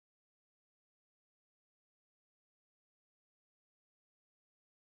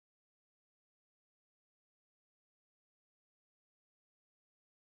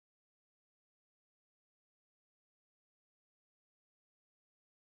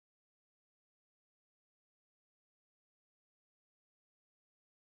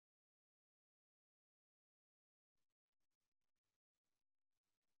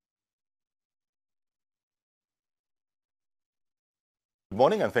Good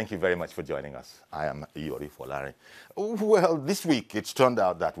morning and thank you very much for joining us. I am Miyetti Allah. Well, this week it's turned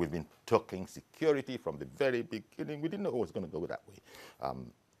out that we've been talking security from the very beginning. We didn't know it was going to go that way.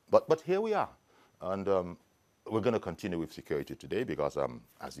 But here we are. And we're going to continue with security today because,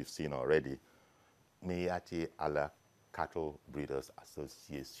 as you've seen already, Miyetti Allah Cattle Breeders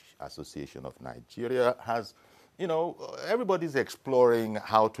Association of Nigeria has, everybody's exploring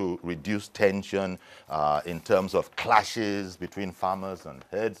how to reduce tension in terms of clashes between farmers and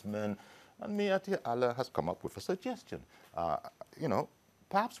herdsmen. And Miyetti Allah has come up with a suggestion.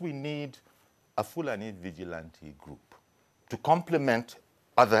 Perhaps we need a Fulani Vigilante group to complement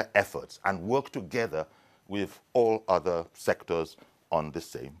other efforts and work together with all other sectors on the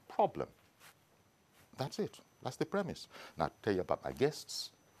same problem. That's it. That's the premise. Now, I'll tell you about my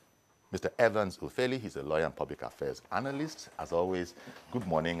guests. Mr. Evans Ufeli, he's a lawyer and public affairs analyst. As always, good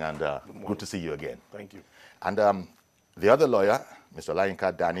morning and good to see you again. Thank you. And the other lawyer, Mr.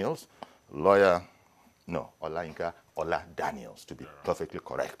 Olayinka Daniels, Olayinka Ola Daniels, to be perfectly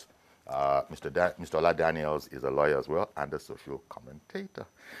correct. Mr. Ola Daniels is a lawyer as well and a social commentator.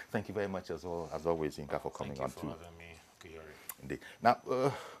 Thank you very much as always, Inka, for coming on too. Thank you for having me, Kiyori. Indeed. Now,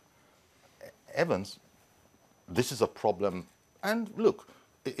 Evans, this is a problem, and look,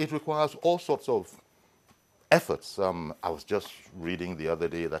 it requires all sorts of efforts. I was just reading the other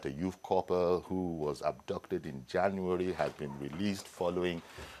day that a youth corper who was abducted in January has been released following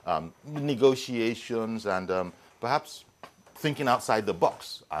negotiations and perhaps thinking outside the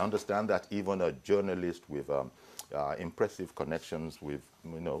box. I understand that even a journalist with impressive connections with,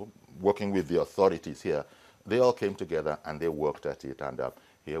 working with the authorities here, they all came together and they worked at it, and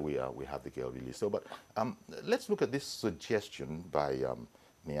here we are, we have the girl released. So, but let's look at this suggestion by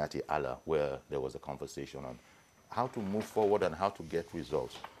Miyetti Allah, where there was a conversation on how to move forward and how to get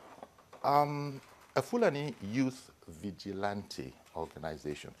results. A Fulani Youth Vigilante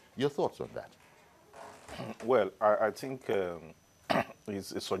organization. Your thoughts on that? Well, I think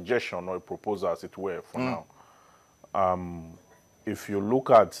it's a suggestion or a proposal, as it were, for now. If you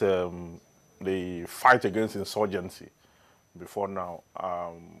look at the fight against insurgency before now,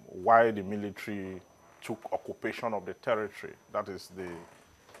 why the military took occupation of the territory, that is the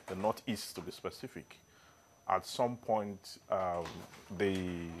northeast to be specific. At some point,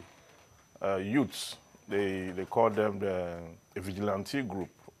 the youths, they call them the vigilante group,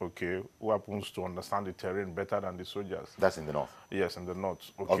 okay, who happens to understand the terrain better than the soldiers. That's in the north? Yes, in the north.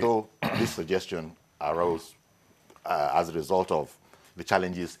 Okay. Although this suggestion arose as a result of the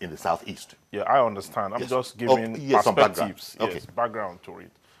challenges in the southeast. Yeah, I understand. I'm just giving some perspectives, background. background to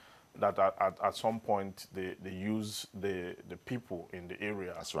it. That at some point they use the people in the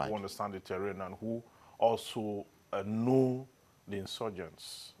area who understand the terrain and who also know the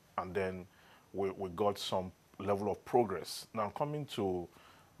insurgents. And then we got some level of progress. Now coming to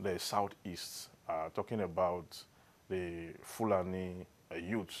the southeast, talking about the Fulani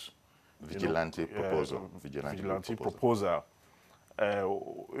youths. Vigilante proposal. Vigilante proposal.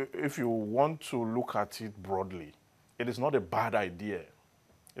 If you want to look at it broadly, it is not a bad idea.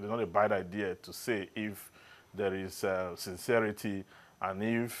 It is not a bad idea to say if there is sincerity and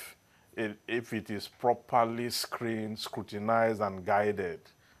if it is properly screened, scrutinized, and guided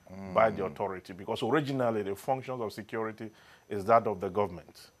by the authority. Because originally the functions of security is that of the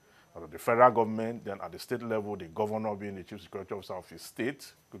government. The federal government, then at the state level, the governor being the chief security officer of his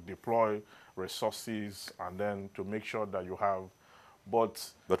state could deploy resources and then to make sure that you have.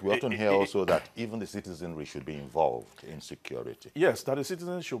 But we often hear also that even the citizenry should be involved in security. Yes, that the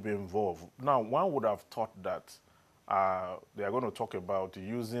citizens should be involved. Now, one would have thought that they are going to talk about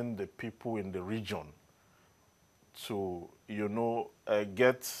using the people in the region to,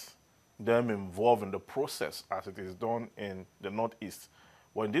 get them involved in the process as it is done in the northeast.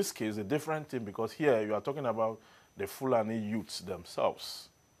 Well, in this case, a different thing, because here you are talking about the Fulani youths themselves,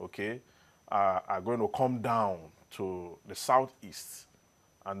 okay, are going to come down to the southeast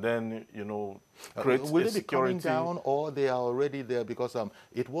and then, create will a they be coming down or they are already there? Because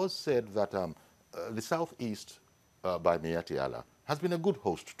it was said that the southeast by Miyetti Allah has been a good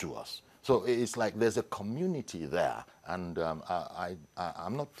host to us. So it's like there's a community there, and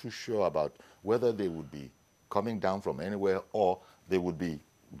I'm not too sure about whether they would be coming down from anywhere or they would be,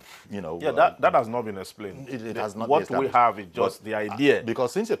 Yeah, that has not been explained. It has not what been we have is just the idea.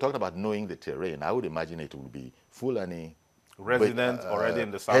 Because since you're talking about knowing the terrain, I would imagine it would be Fulani resident already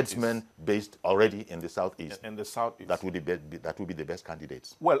in the southeast. Headsmen based already in the southeast. In the southeast. That would be the best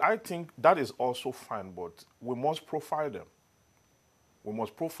candidates. Well, I think that is also fine, but we must profile them. We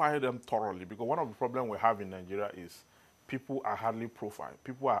must profile them thoroughly, because one of the problems we have in Nigeria is people are hardly profiled.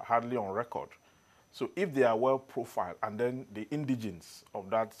 People are hardly on record. So if they are well profiled, and then the indigents of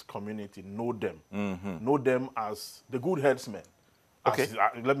that community know them, know them as the good headsmen. Okay.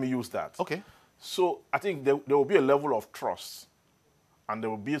 Let me use that. Okay. So I think there will be a level of trust, and there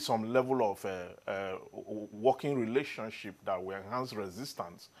will be some level of working relationship that will enhance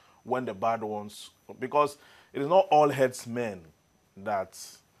resistance when the bad ones, because it is not all headsmen that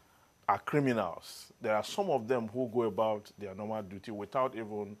are criminals. There are some of them who go about their normal duty without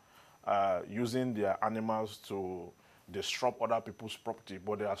even using their animals to disrupt other people's property.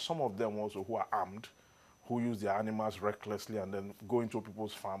 But there are some of them also who are armed, who use their animals recklessly and then go into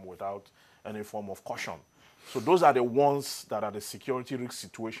people's farm without any form of caution. So those are the ones that are the security risk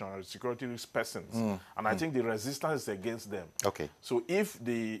situation, or the security risk persons. And I think the resistance is against them. Okay. So if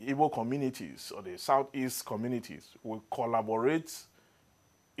the Igbo communities or the Southeast communities will collaborate,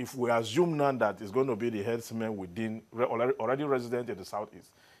 if we assume now that it's going to be the herdsmen within, already resident in the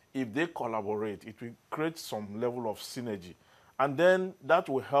Southeast, if they collaborate, it will create some level of synergy. And then that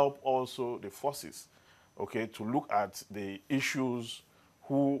will help also the forces, okay, to look at the issues.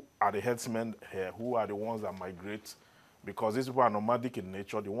 Who are the herdsmen here? Who are the ones that migrate? Because these people are nomadic in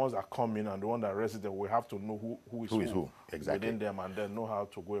nature. The ones that come in and the ones that reside, we have to know who is who exactly within them, and then know how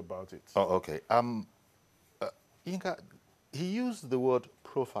to go about it. Oh, okay. Inka, he used the word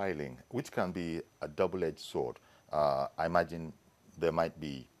profiling, which can be a double-edged sword. I imagine there might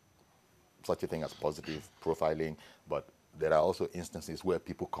be such a thing as positive profiling, but there are also instances where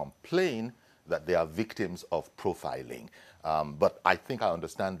people complain that they are victims of profiling. But I think I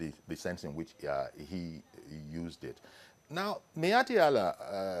understand the sense in which he used it. Now, Miyetti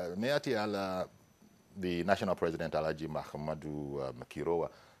Allah, the national president, Alhaji Mahamadou Kirowa,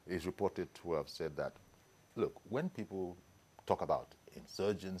 is reported to have said that, look, when people talk about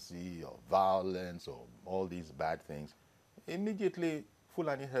insurgency or violence or all these bad things, immediately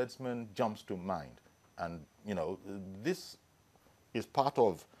Fulani herdsmen jumps to mind. And, you know, this is part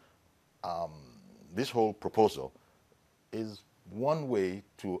of this whole proposal is one way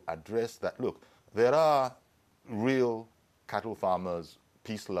to address that. Look, there are real cattle farmers,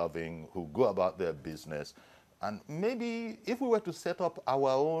 peace-loving, who go about their business. And maybe if we were to set up our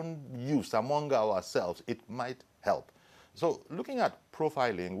own use among ourselves, it might help. So looking at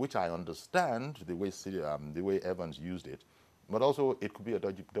profiling, which I understand the way Evans used it, but also it could be a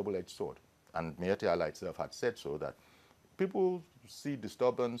double-edged sword. And Miyetti Allah itself had said so, that people see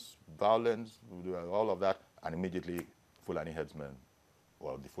disturbance, violence, all of that, and immediately Fulani headsmen,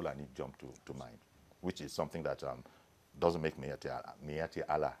 or the Fulani jump to mind, which is something that doesn't make Miyetti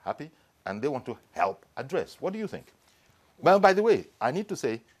Allah happy, and they want to help address. What do you think? Well, by the way, I need to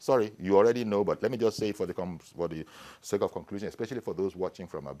say, sorry, you already know, but let me just say for the sake of conclusion, especially for those watching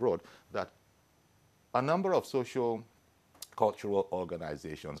from abroad, that a number of social cultural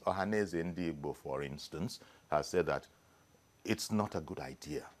organizations, Ohaneze Ndi Igbo, for instance, has said that it's not a good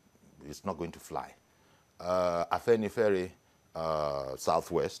idea. It's not going to fly. Afenifere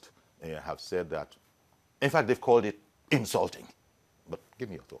Southwest have said that, in fact, they've called it insulting. But give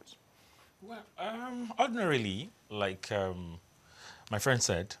me your thoughts. Well, ordinarily, like my friend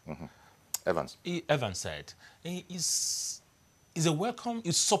said, Evans said, it's a welcome.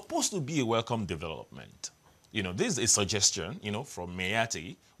 It's supposed to be a welcome development. You know, this is a suggestion, you know, from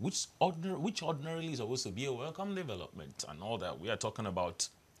Miyetti, which ordinarily is supposed to be a welcome development and all that. We are talking about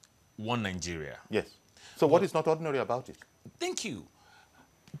one Nigeria. Yes. So what is not ordinary about it? Thank you.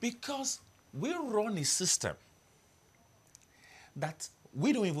 Because we run a system that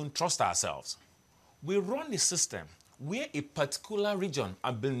we don't even trust ourselves. We run a system where a particular region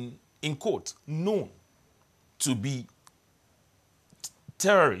has been, in quote, known to be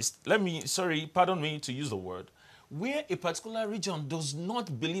terrorist. Pardon me to use the word, where a particular region does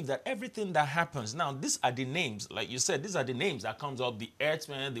not believe that everything that happens, now these are the names, like you said, these are the names that comes up, the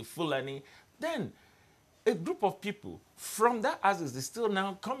Earthmen, the Fulani, then a group of people from that axis is still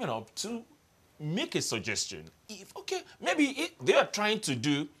now coming up to make a suggestion. If, okay, maybe they are trying to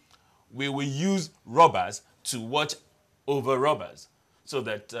do, we will use robbers to watch over robbers, so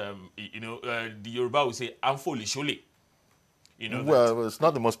that, the Yoruba will say, "Amfoli shole." You know, well, it's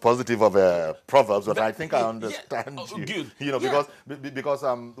not the most positive of proverbs, but I think I understand you. Good. You know, because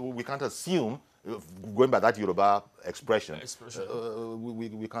we can't assume, going by that Yoruba expression,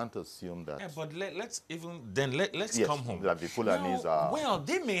 we can't assume that. Yeah, but let's come home. That the Fulanis are. Well,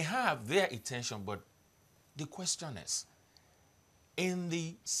 they may have their intention, but the question is, in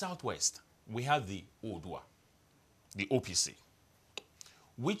the Southwest, we have the Odua, the OPC,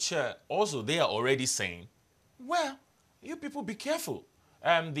 which also they are already saying, well, you people be careful.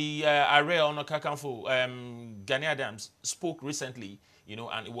 The Ààrẹ Ọ̀nà Kakanfò, Gani Adams, spoke recently, you know,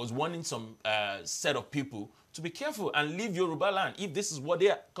 and it was warning some set of people to be careful and leave Yoruba land if this is what they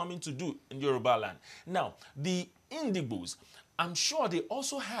are coming to do in Yoruba land. Now, the Indigbos, I'm sure they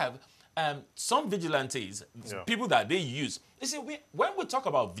also have some vigilantes, people that they use. You see, when we talk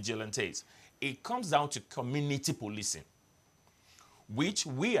about vigilantes, it comes down to community policing, which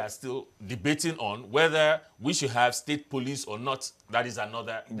we are still debating on whether we should have state police or not. That is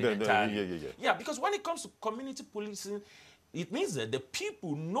another thing entirely. Yeah, because when it comes to community policing, it means that the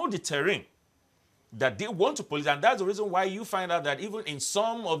people know the terrain that they want to police, and that's the reason why you find out that even in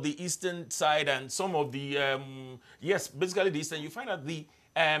some of the eastern side and some of the yes, basically the eastern, you find out the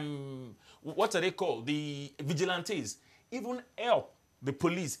what are they called? The vigilantes even help the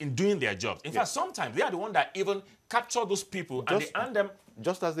police in doing their jobs. In fact, sometimes they are the one that even capture those people and they hand them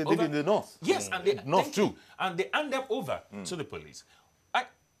just as they did in the north. Yes, and they north too, and they hand them over to the police.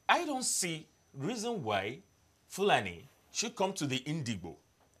 I don't see reason why Fulani should come to the Indigbo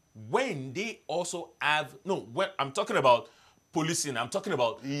when they also have when I'm talking about policing, I'm talking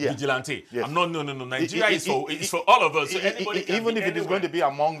about vigilante. Yes. I'm not no. Nigeria is for all of us. So anybody can even if it is going to be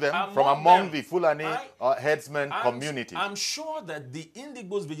among them, the Fulani headsmen community. I'm sure that the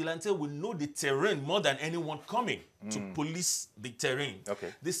Indigbos vigilante will know the terrain more than anyone coming to police the terrain.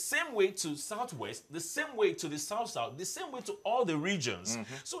 Okay. The same way to Southwest, the same way to the South, the same way to all the regions.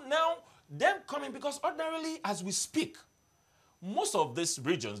 So now them coming, because ordinarily as we speak, most of these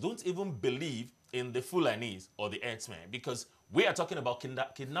regions don't even believe in the Fulanis or the herdsmen, because we are talking about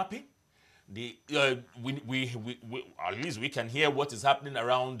kidnapping. At least we can hear what is happening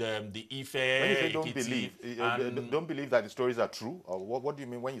around the Ife. When you say don't believe that the stories are true, or what do you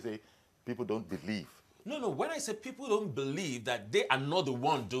mean when you say people don't believe? No. When I say people don't believe that they are not the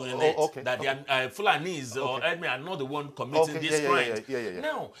one doing it, that they are Fulanis or herdsmen are not the one committing this crime.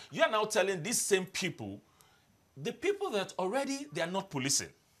 Now, you are now telling these same people, the people that already they are not policing,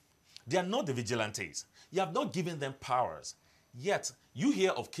 they are not the vigilantes. You have not given them powers. Yet, you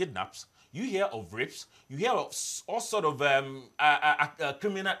hear of kidnaps, you hear of rapes, you hear of all sort of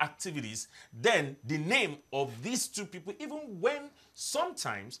criminal activities. Then, the name of these two people, even when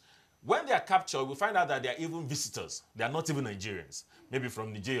sometimes, when they are captured, we find out that they are even visitors. They are not even Nigerians. Maybe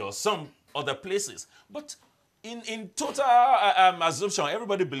from Nigeria or some other places. But in total assumption,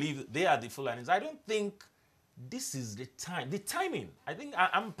 everybody believes they are the Fulanis. I don't think this is the time. The timing. I think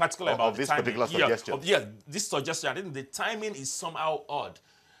I'm particular about this timing. particular suggestion. This suggestion. I think the timing is somehow odd.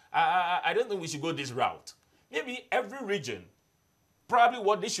 I don't think we should go this route. Maybe every region, probably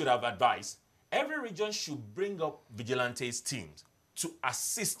what they should have advised, every region should bring up vigilantes teams to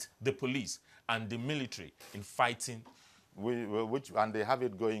assist the police and the military in fighting. And they have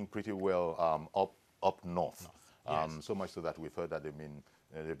it going pretty well up north. Yes. So much so that we've heard that they've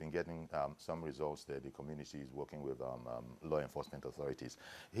been getting some results there. The community is working with law enforcement authorities.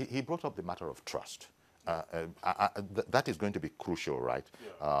 He brought up the matter of trust. That is going to be crucial, right,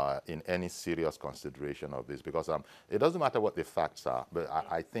 in any serious consideration of this, because it doesn't matter what the facts are, but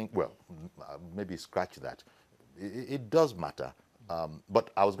I think, well, maybe scratch that. It does matter. But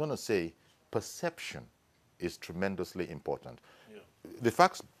I was going to say perception is tremendously important. The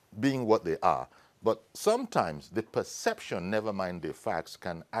facts being what they are, but sometimes the perception, never mind the facts,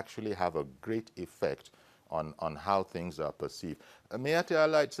 can actually have a great effect on how things are perceived. Miyetti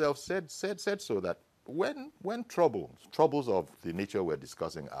Allah itself said so, that when troubles of the nature we're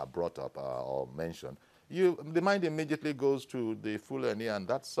discussing are brought up or mentioned, the mind immediately goes to the Fulani, and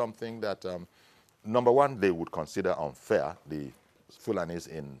that's something that, number one, they would consider unfair, the Fulanis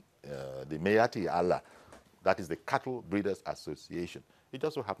in the Miyetti Allah, that is the Cattle Breeders Association. It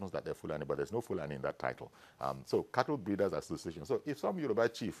just so happens that they're Fulani, but there's no Fulani in that title. So Cattle Breeders Association. So if some Yoruba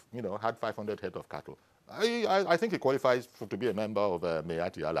chief, had 500 head of cattle, I think he qualifies to be a member of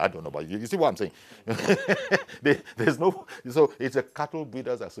Miyetti Allah. I don't know, but you see what I'm saying? There's no, so it's a Cattle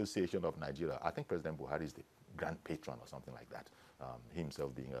Breeders Association of Nigeria. I think President Buhari is the grand patron or something like that,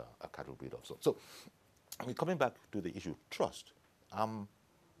 himself being a cattle breeder. So coming back to the issue, trust.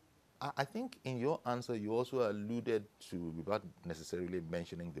 I think in your answer, you also alluded to, without necessarily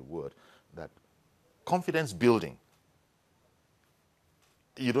mentioning the word, that confidence building,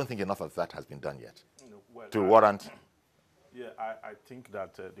 you don't think enough of that has been done yet to warrant? Yeah, I think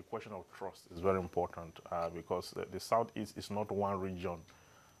that the question of trust is very important because the Southeast is not one region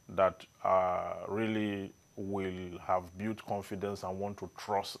that really will have built confidence and want to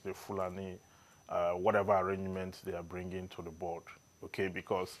trust the Fulani, whatever arrangement they are bringing to the board, okay?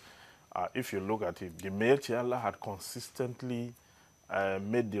 Because if you look at it, the Miyetti Allah had consistently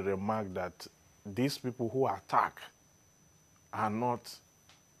made the remark that these people who attack are not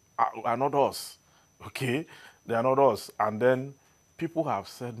us, okay? They are not us. And then people have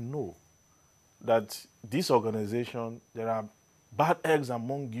said no, that this organization, there are bad eggs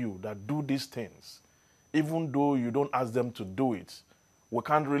among you that do these things, even though you don't ask them to do it. We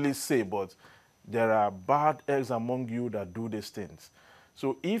can't really say, but there are bad eggs among you that do these things.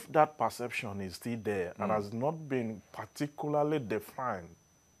 So if that perception is still there and has not been particularly defined,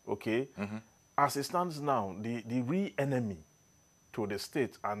 okay, as it stands now, the real enemy to the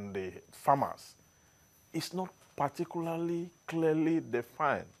state and the farmers is not particularly clearly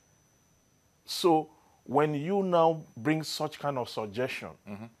defined. So when you now bring such kind of suggestion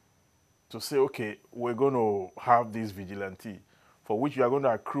to say, okay, we're going to have this vigilante for which you are going to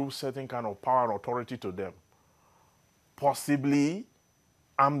accrue certain kind of power and authority to them, possibly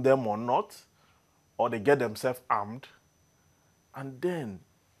arm them or not, or they get themselves armed, and then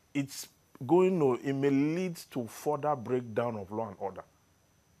it's going to, it may lead to further breakdown of law and order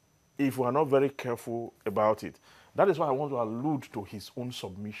if we are not very careful about it. That is why I want to allude to his own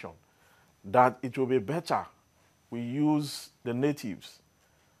submission, that it will be better we use the natives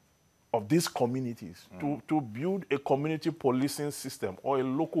of these communities to build a community policing system or a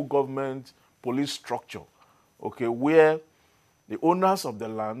local government police structure, okay, where the owners of the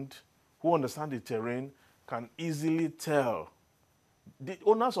land who understand the terrain can easily tell. The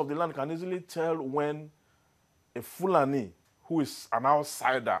owners of the land can easily tell when a Fulani who is an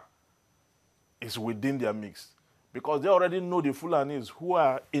outsider is within their mix, because they already know the Fulanis who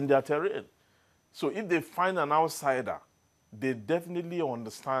are in their terrain. So if they find an outsider, they definitely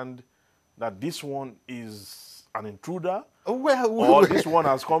understand that this one is an intruder, or this one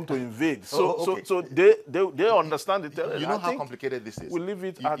has come to invade. So, okay. so they understand the terrain. You know how complicated this is? We leave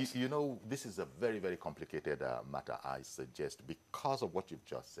it at... You know, this is a very, very complicated matter, I suggest, because of what you've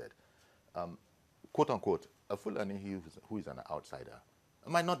just said. Quote, unquote, a Fulani who is an outsider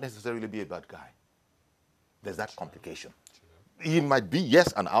might not necessarily be a bad guy. There's that complication. He might be,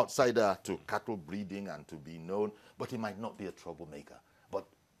 yes, an outsider to cattle breeding and to be known, but he might not be a troublemaker. But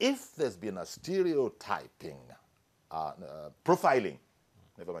if there's been a stereotyping, profiling,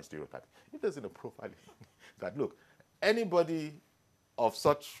 never mind stereotyping, if there's been a profiling that, look, anybody of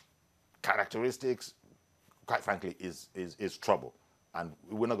such characteristics, quite frankly, is trouble, and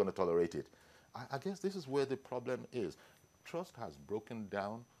we're not going to tolerate it. I guess this is where the problem is. Trust has broken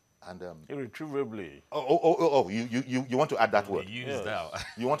down, and irretrievably. You want to add that word? Use that.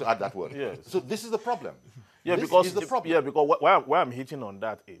 You want to add that word? Yes. So this is the problem. Yeah, this because is the problem. Yeah, because where I'm hitting on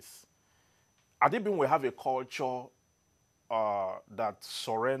that is, I think we have a culture that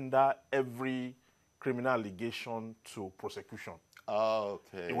surrender every criminal allegation to prosecution.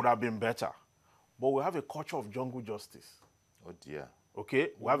 Okay. It would have been better, but we have a culture of jungle justice. Oh dear. Okay,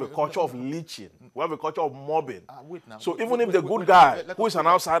 we have a culture of leeching. We have a culture of mobbing. Wait now. So even if the good guy, who is an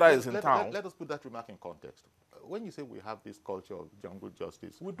outsider, is in town. Let us put that remark in context. When you say we have this culture of jungle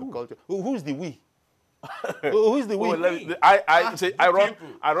justice, we do. Culture, who's the we? Who is the we? Well, I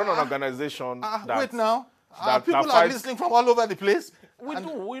run an organization that... Wait now. That people are listening from all over the place.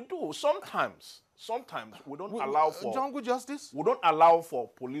 We do. Sometimes we don't allow for... Jungle justice? We don't allow for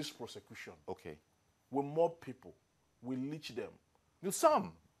police prosecution. Okay. We mob people. We leech them.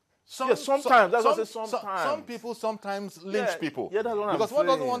 Some. Yes, sometimes. That's what I say, sometimes. Some people sometimes lynch people. Yeah, that's what I'm because saying. one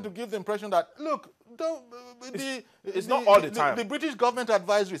doesn't want to give the impression that, look, don't... It's not all the time. The British government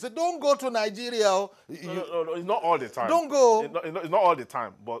advisory said, don't go to Nigeria. No, it's not all the time. Don't go. It's not all the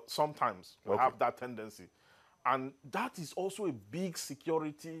time, but sometimes we have that tendency. And that is also a big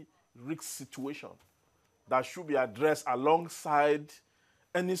security risk situation that should be addressed alongside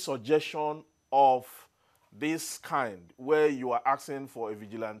any suggestion of this kind, where you are asking for a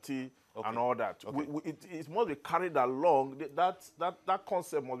vigilante and all that. It must be carried along. That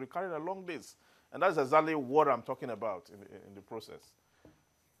concept must be carried along this. And that's exactly what I'm talking about in the process.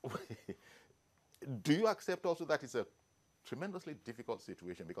 Do you accept also that it's a tremendously difficult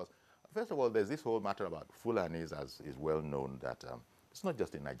situation? Because, first of all, there's this whole matter about Fulanis, as is well known, that it's not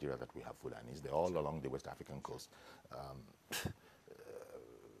just in Nigeria that we have Fulanis. They're all along the West African coast.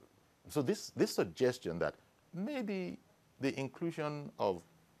 So this suggestion that maybe the inclusion of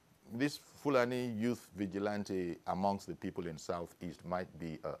this Fulani youth vigilante amongst the people in Southeast might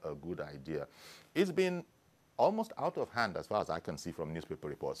be a good idea. It's been almost out of hand, as far as I can see from newspaper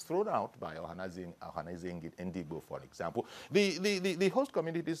reports, thrown out by Ohanaeze Ndigbo, for example. The host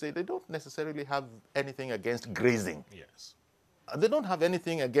communities say they don't necessarily have anything against grazing. Yes. They don't have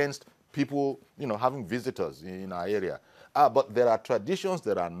anything against people, having visitors in our area. But there are traditions,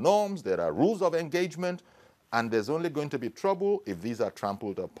 there are norms, there are rules of engagement, and there's only going to be trouble if these are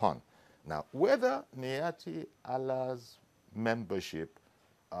trampled upon. Now, whether Miyetti Allah's membership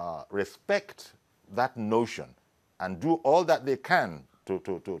respect that notion and do all that they can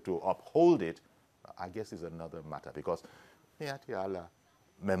to uphold it, I guess is another matter. Because Miyetti Allah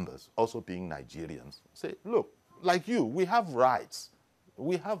members, also being Nigerians, say, look, like you, we have rights.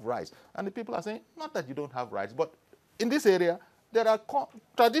 We have rights. And the people are saying, not that you don't have rights, but in this area, there are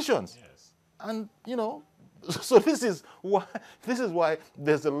traditions. Yes. And, you know, so this is why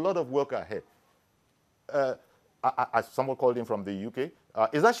there's a lot of work ahead. Someone called in from the UK.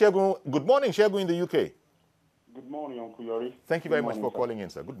 Is that Shegun? Good morning, Shegun in the UK. Good morning, Uncle Yori. Thank you very much for calling in,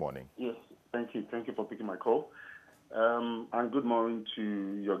 sir. Good morning. Yes, thank you. Thank you for picking my call. And good morning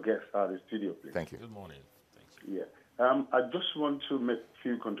to your guests at the studio, please. Thank you. Good morning. Thank you. Yeah. I just want to make a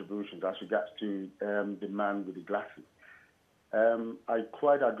few contributions as regards to the man with the glasses. I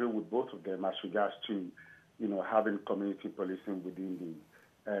quite agree with both of them as regards to, you know, having community policing within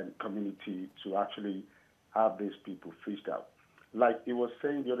the community to actually have these people fished out. Like he was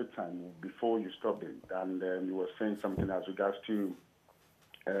saying the other time before you stopped him, and he was saying something as regards to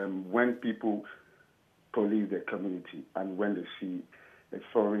when people police their community and when they see a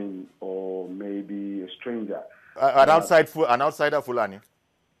foreign or maybe a stranger. An outsider Fulani.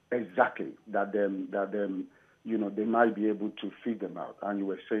 Exactly. That them, you know, they might be able to feed them out. And you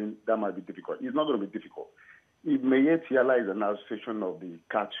were saying that might be difficult. It's not going to be difficult. If Miyetti Allah is an association of the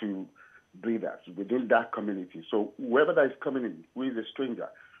cattle breeders within that community, so whoever that is coming in who is a stranger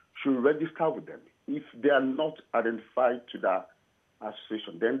should register with them. If they are not identified to that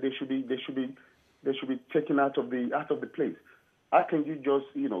association, then they should be taken out of the place. How can you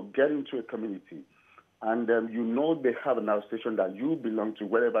just, you know, get into a community and you know they have an association that you belong to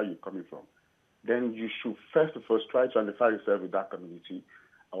wherever you're coming from? Then you should first of all try to identify yourself with that community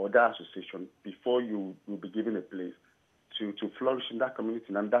or that association before you will be given a place to flourish in that community.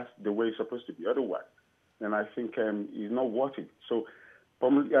 And that's the way it's supposed to be. Otherwise, then I think it's not worth it. So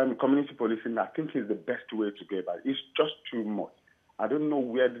community policing, I think, is the best way to go about it. It's just too much. I don't know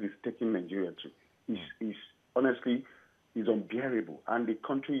where this is taking Nigeria to. It's honestly, is unbearable, and the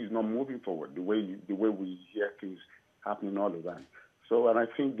country is not moving forward the way we hear things happening all around. So, and I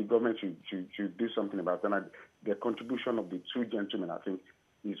think the government should do something about it. And the contribution of the two gentlemen, I think,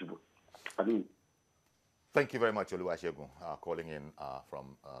 is, I mean. Thank you very much, Oluwasegun, calling in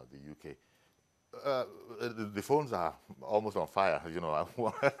from the UK. The phones are almost on fire, you know,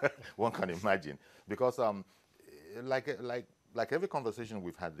 one can imagine, because like every conversation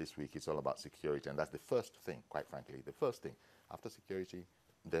we've had this week, it's all about security, and that's the first thing, quite frankly. The first thing. After security,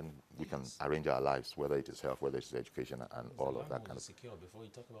 then we can arrange our lives, whether it is health, whether it is education, and all of that kind of secure before you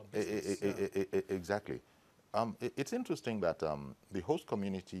talk about business. Exactly. It's interesting that the host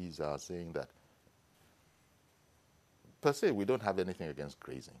communities are saying that, per se, we don't have anything against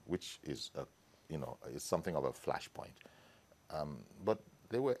grazing, which is, you know, is something of a flashpoint. But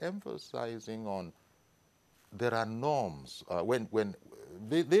they were emphasizing on there are norms. When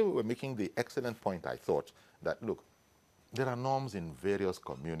they were making the excellent point, I thought, that, look, there are norms in various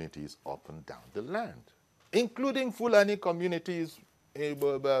communities up and down the land, including Fulani communities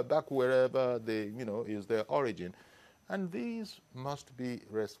back wherever they, you know, is their origin. And these must be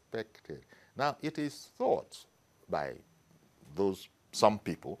respected. Now, it is thought by some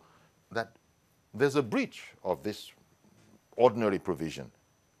people that there's a breach of this ordinary provision,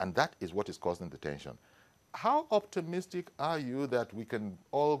 and that is what is causing the tension. How optimistic are you that we can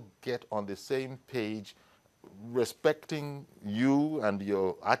all get on the same page, respecting you and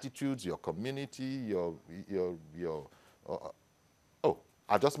your attitudes, your community, oh,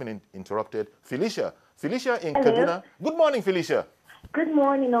 I've just been interrupted. Felicia in Hello. Kaduna. Good morning, Felicia. Good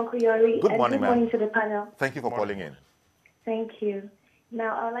morning, Uncle Yori. Good morning, good morning to the panel. Thank you for calling in. Thank you.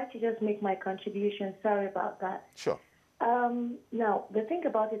 Now, I'd like to just make my contribution. Sorry about that. Sure. Now, the thing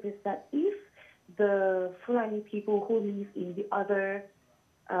about it is that if the Fulani people who live in the other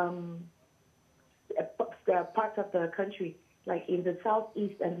parts of the country, like in the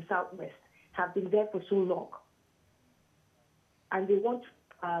southeast and the southwest, have been there for so long, and they want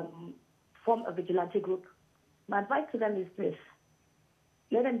to form a vigilante group, my advice to them is this: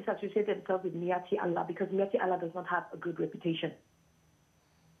 let them disassociate themselves with Miyetti Allah, because Miyetti Allah does not have a good reputation.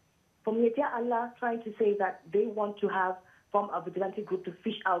 For Miyetti Allah trying to say that they want to form a vigilante group to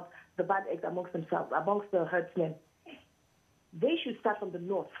fish out the bad eggs amongst themselves, amongst the herdsmen, they should start from the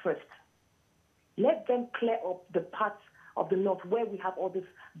north first. Let them clear up the parts of the north where we have all this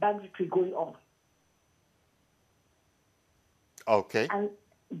banditry going on. Okay. And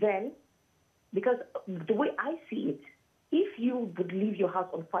then, because the way I see it, if you would leave your house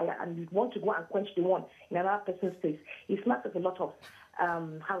on fire and you want to go and quench the one in another person's place, it smacks of a lot of,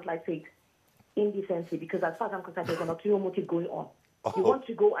 how would I say it, indecency, because as far as I'm concerned, there's an ulterior motive going on. You want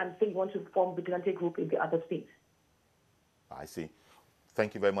to go and say you want to form vigilante group in the other states. I see.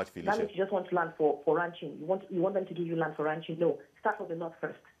 Thank you very much, That Felicia. means you just want land for ranching. You want them to give you land for ranching. No, start from the north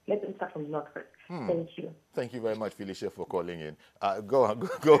first. Let them start from the north first. Thank you. Thank you very much, Felicia, for calling in. Go on,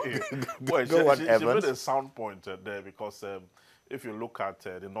 go Well, on, she Evans. made a sound point there because if you look at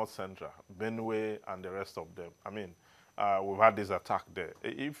the North Central, Benue and the rest of them, I mean, we've had this attack there.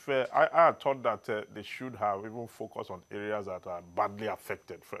 If I thought that they should have even focused on areas that are badly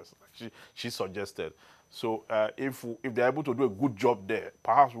affected first, like she suggested. So if they're able to do a good job there,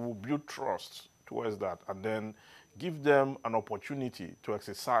 perhaps we will build trust towards that, and then give them an opportunity to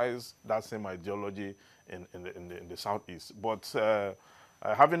exercise that same ideology in the southeast. But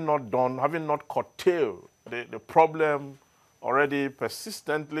having not curtailed the problem already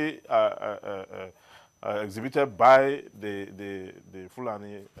persistently exhibited by the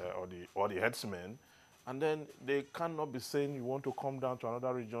Fulani or the headsmen, and then they cannot be saying you want to come down to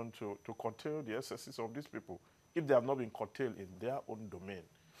another region to curtail the excesses of these people if they have not been curtailed in their own domain.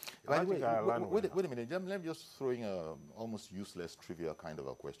 By the way, wait a minute. Let me just throw in a almost useless trivia kind of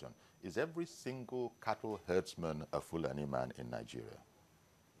a question. Is every single cattle herdsman a Fulani man in Nigeria?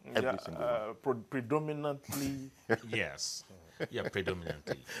 Every single one? Predominantly. Yes. Yeah,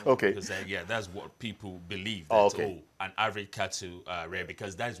 predominantly. Okay. Because that's what people believe. That, Okay. an average cattle rare,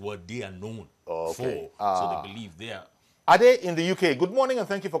 because that's what they are known Okay. for. So they believe they are. Ade in the UK, good morning and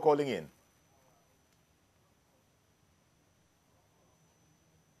thank you for calling in.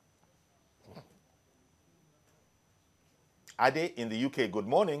 Ade in the UK, good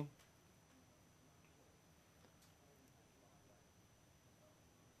morning.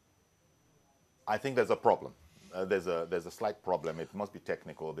 I think there's a problem. There's a slight problem. It must be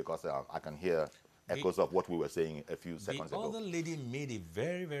technical because I can hear echoes of what we were saying a few seconds The ago. other lady made a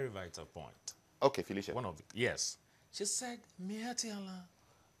very, very vital point. Okay, Felicia. One of it, yes. She said, Miyetti Allah,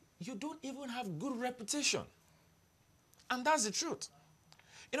 you don't even have good reputation. And that's the truth.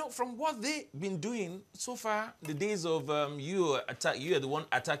 You know, from what they've been doing so far, the days of you are the one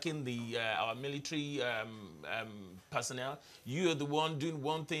attacking our military personnel. You are the one doing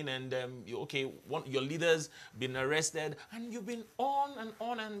one thing, and your leaders been arrested, and you've been on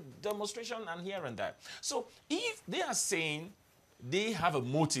and demonstration and here and there. So if they are saying they have a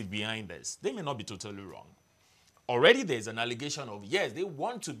motive behind this, they may not be totally wrong. Already there's an allegation of, yes, they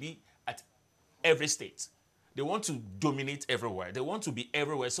want to be at every state. They want to dominate everywhere. They want to be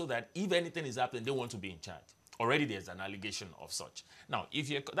everywhere so that if anything is happening, they want to be in charge. Already there's an allegation of such. Now,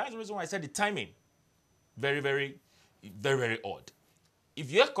 that's the reason why I said the timing, very, very, very, very odd.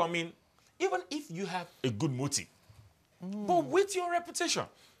 If you're coming, even if you have a good motive, but with your reputation.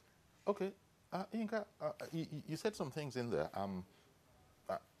 Okay. Inka, you said some things in there.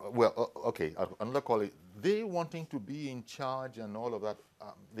 Okay, another call. They wanting to be in charge and all of that.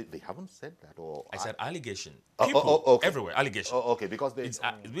 They haven't said that, or I said allegation. Oh, People okay. everywhere, allegation. Okay, because It's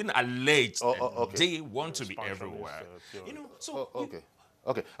been alleged that okay. they want to be everywhere. You know, so okay.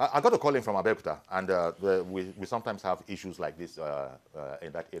 Okay, I got a call in from Abeokuta, and we sometimes have issues like this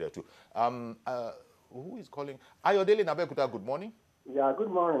in that area too. Who is calling? Ayodele in Abeokuta, good morning. Yeah, good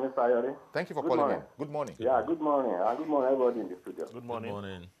morning, Mr. Ayori. Thank you for calling in. Good morning. Yeah, good morning. Good morning, everybody in the studio. Good morning. Good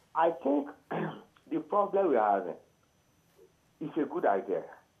morning. I think the problem we're having is a good idea,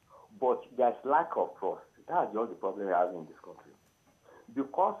 but there's lack of trust. That's just the problem we're having in this country.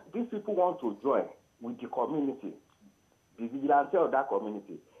 Because these people want to join with the community, the vigilante of that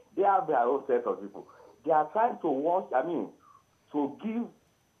community. They have their own set of people. They are trying to to give,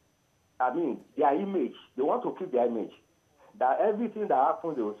 their image. They want to keep their image. That everything that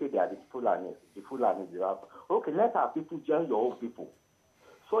happens, they will say they are the Fulani. Okay, let our people join your own people.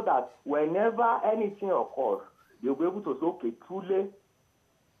 So that whenever anything occurs, they'll be able to say, okay, truly,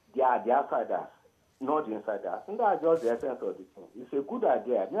 they are the outsiders, not the insiders. And that's just the essence of the thing. It's a good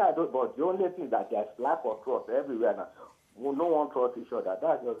idea. But the only thing that there's lack of trust everywhere now. No one trust each other.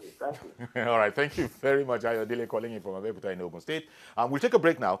 That's just it. Thank you. All right, thank you very much, Ayodele, calling in from Abeokuta in Ogun State. We'll take a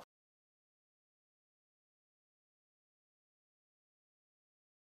break now.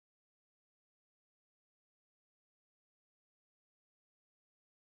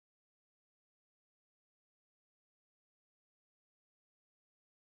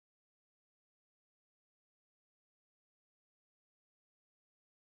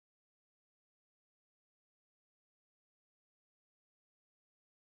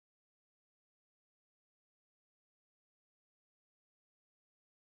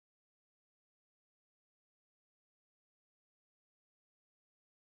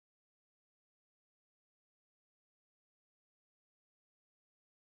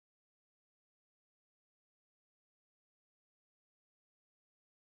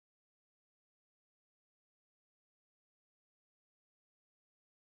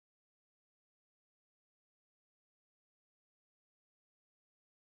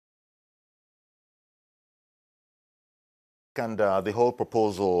 And the whole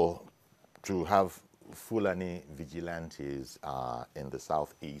proposal to have Fulani vigilantes in the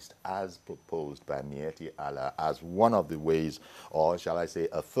southeast, as proposed by Miyetti Allah, as one of the ways, or shall I say,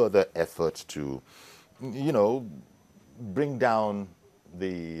 a further effort to, you know, bring down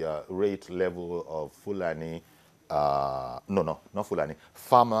the rate level of Fulani, not Fulani,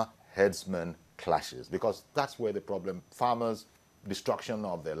 farmer headsman clashes, because that's where the problem, farmers, destruction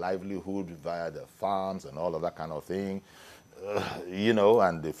of their livelihood via their farms and all of that kind of thing. You know,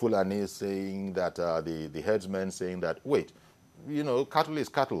 and the Fulani saying that, the headsmen saying that, wait, you know, cattle is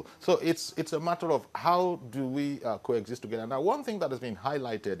cattle. So it's a matter of how do we coexist together. Now, one thing that has been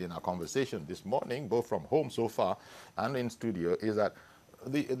highlighted in our conversation this morning, both from home so far and in studio, is that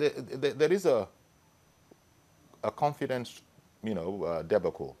there is a confidence, you know,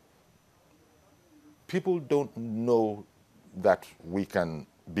 debacle. People don't know that we can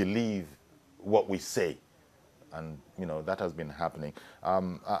believe what we say. And, you know, that has been happening.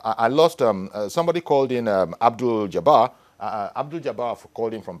 I lost, somebody called in, Abdul Jabbar. Abdul Jabbar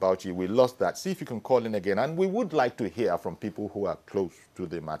called in from Bauchi. We lost that. See if you can call in again. And we would like to hear from people who are close to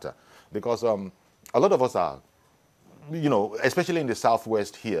the matter. Because a lot of us are, you know, especially in the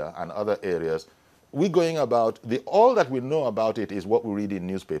southwest here and other areas, we're going about, all that we know about it is what we read in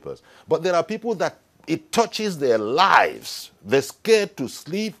newspapers. But there are people that it touches their lives. They're scared to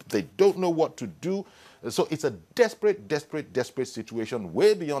sleep. They don't know what to do. So it's a desperate, desperate, desperate situation,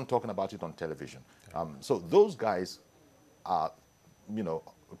 way beyond talking about it on television. So those guys are, you know,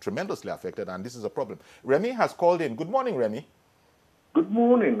 tremendously affected, and this is a problem. Remy has called in. Good morning, Remy. Good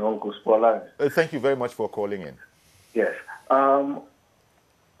morning, Uncle Spola. Thank you very much for calling in. Yes. I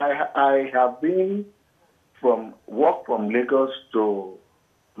have been from Lagos to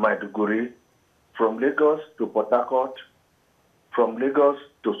Maiduguri, from Lagos to Port Harcourt, from Lagos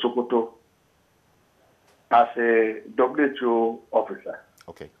to Sokoto, as a WHO officer.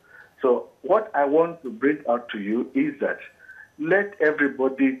 Okay. So what I want to bring out to you is that let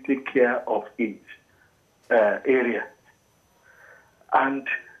everybody take care of its area. And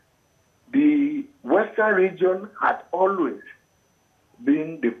the Western region had always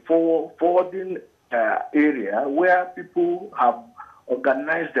been the forwarding area where people have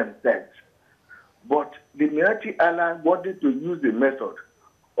organized themselves. But the Miyetti Allah wanted to use the method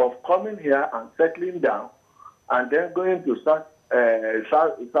of coming here and settling down and then going to south.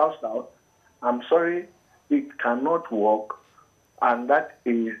 I'm sorry, it cannot work, and that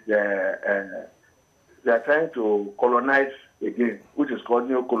is they're trying to colonize again, which is called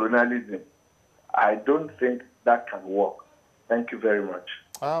neo-colonialism. I don't think that can work. Thank you very much.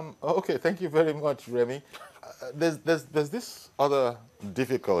 Okay, thank you very much, Remy. There's this other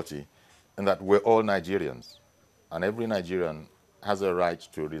difficulty in that we're all Nigerians, and every Nigerian has a right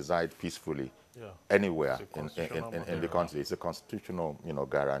to reside peacefully anywhere in the country. It's a constitutional, you know,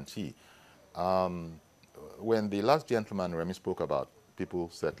 guarantee. When the last gentleman, Remy, spoke about people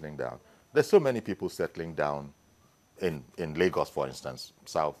settling down, there's so many people settling down in Lagos, for instance,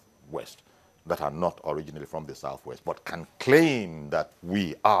 southwest, that are not originally from the southwest, but can claim that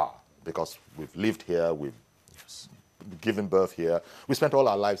we are, because we've lived here, we've given birth here, we spent all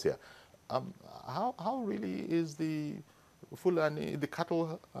our lives here. How really is the Fulani, the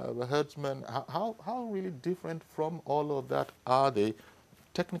cattle herdsmen, how really different from all of that are they,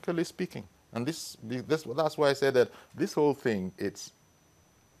 technically speaking? And that's why I said that this whole thing, it's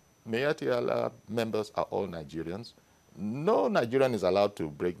Miyetti Allah members are all Nigerians. No Nigerian is allowed to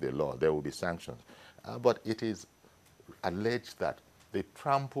break the law. There will be sanctions. But it is alleged that they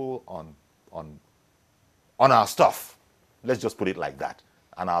trample on our stuff. Let's just put it like that.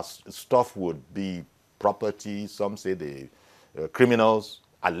 And our stuff would be property. Some say the criminals,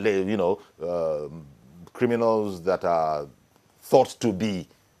 you know, criminals that are thought to be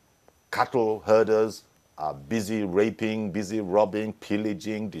cattle herders are busy raping, busy robbing,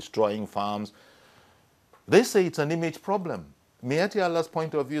 pillaging, destroying farms. They say it's an image problem. Miyetti Allah's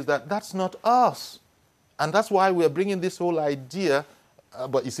point of view is that that's not us. And that's why we're bringing this whole idea,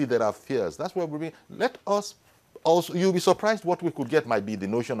 but you see, there are fears. That's why we're bringing, let us also, you'll be surprised what we could get might be the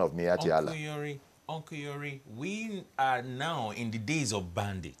notion of Miyetti Allah. Uncle Yori, we are now in the days of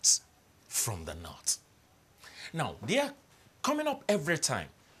bandits from the north. Now, they are coming up every time.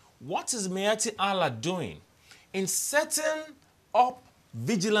 What is Miyetti Allah doing in setting up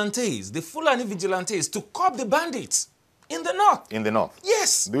vigilantes, the Fulani vigilantes, to curb the bandits in the north? In the north?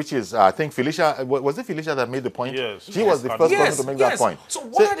 Yes. Which is, I think Felicia, was it Felicia that made the point? Yes. She was the first person to make that point. So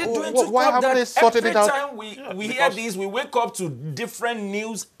what are they doing to why curb haven't they that? sorted Every it out? time we hear these, we wake up to different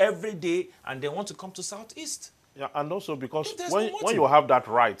news every day, and they want to come to Southeast. Yeah, and also because There's when no motive. you have that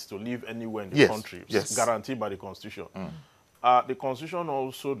right to live anywhere in the country, yes, guaranteed by the Constitution, The Constitution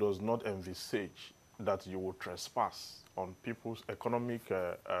also does not envisage that you will trespass on people's economic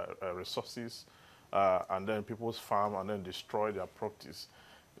resources and then people's farm and then destroy their properties.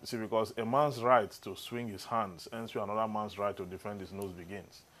 You see, because a man's right to swing his hands ends where another man's right to defend his nose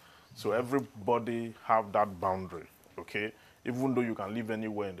begins. So everybody have that boundary, okay? Even though you can live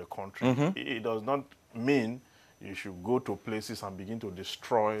anywhere in the country, it does not mean you should go to places and begin to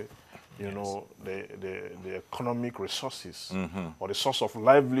destroy, you know, the economic resources or the source of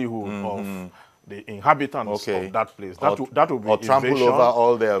livelihood of the inhabitants of that place. That will be or invasion. trample over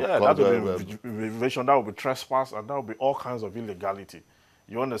all their... that will be invasion, that will be trespass, and that will be all kinds of illegality.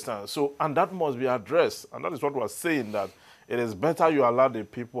 You understand? So, and that must be addressed. And that is what we're saying, that it is better you allow the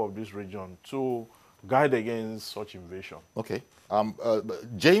people of this region to guide against such invasion. Okay.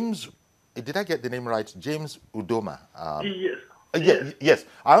 James, did I get the name right? James Udoma. Yes. Yes.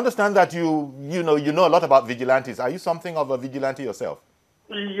 I understand that you know a lot about vigilantes. Are you something of a vigilante yourself?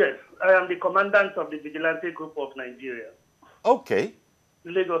 Yes. I am the commandant of the Vigilante Group of Nigeria. Okay.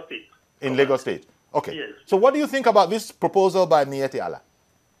 Lagos State. In Lagos State. Okay. Yes. So what do you think about this proposal by Miyetti Allah?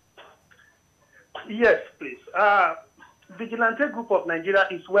 Yes, please. Vigilante Group of Nigeria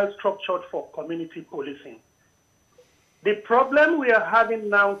is well structured for community policing. The problem we are having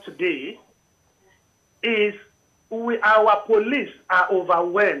now today is our police are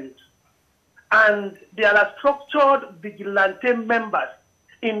overwhelmed, and there are structured vigilante members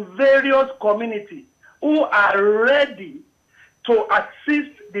in various communities who are ready to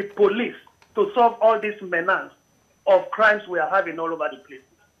assist the police to solve all these menace of crimes we are having all over the place.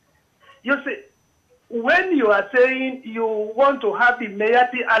 You see, when you are saying you want to have the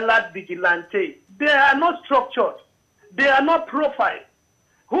Miyetti Allah vigilante, they are not structured. They are not profiled.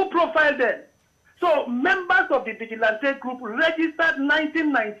 Who profiled them? So members of the vigilante group registered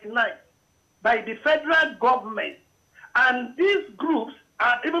 1999 by the federal government, and these groups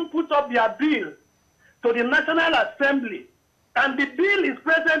have even put up their bill to the National Assembly, and the bill is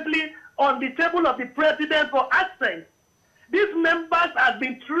presently on the table of the president for assent. These members have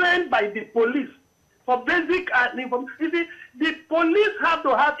been trained by the police for basic information. You see, the police have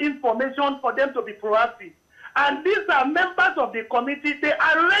to have information for them to be proactive. And these are members of the committee. They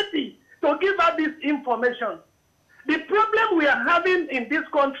are ready to give out this information. The problem we are having in this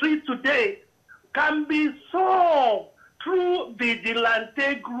country today can be solved through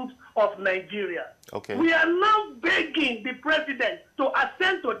vigilante groups of Nigeria. Okay. We are now begging the president to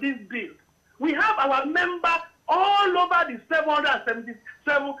assent to this bill. We have our members all over the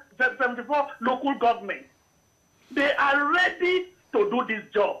 774 local governments. They are ready to do this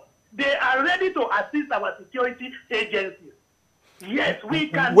job. They are ready to assist our security agencies. Yes, we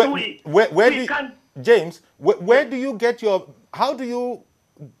can do it. James, where do you get your... How do you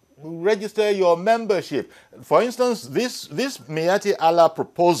register your membership? For instance, this Miyetti Allah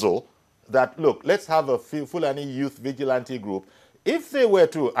proposal that, look, let's have a Fulani youth vigilante group. If they were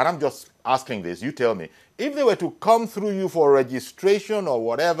to, and I'm just asking this, you tell me, if they were to come through you for registration or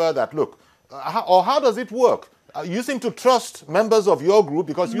whatever, that, look, how does it work? You seem to trust members of your group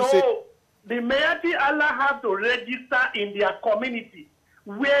because you say... No, the Miyetti Allah have to register in their community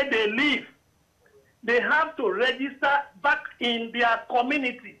where they live. They have to register back in their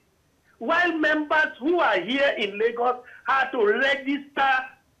community. While members who are here in Lagos have to register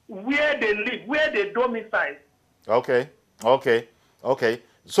where they live, where they domicile. Okay.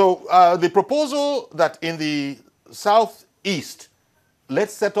 So the proposal that in the southeast,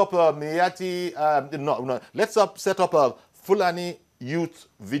 let's set up a Miyetti, let's set up a Fulani youth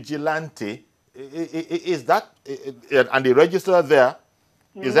vigilante. Is that, and the register there,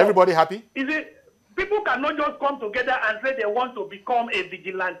 is everybody happy? Is it? People cannot just come together and say they want to become a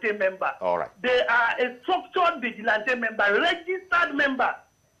vigilante member. All right. They are a structured vigilante member, registered member.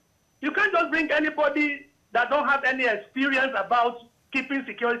 You can't just bring anybody that don't have any experience about keeping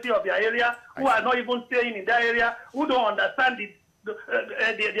security of their area, who are not even staying in that area, who don't understand the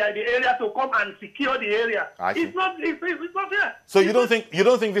area to come and secure the area. It's not fair. So you don't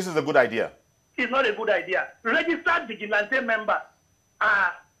think this is a good idea? It's not a good idea. Registered vigilante members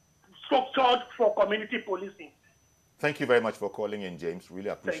are structured for community policing. Thank you very much for calling in, James. Really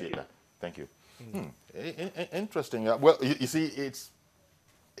appreciate that. Thank you. Interesting. Well, you see, it's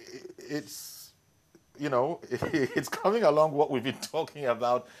you know, it's coming along what we've been talking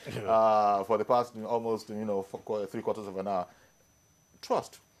about for the past almost, you know, 3/4 of an hour.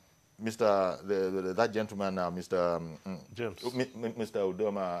 Trust, that gentleman, Mr. James, Mr.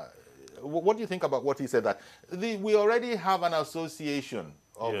 Udoma. What do you think about what he said, that we already have an association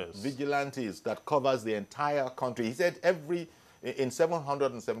of vigilantes that covers the entire country? He said In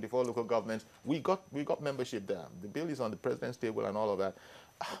 774 local governments, we got membership there. The bill is on the president's table and all of that.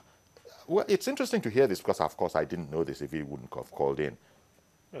 Well, it's interesting to hear this because, of course, I didn't know this if he wouldn't have called in.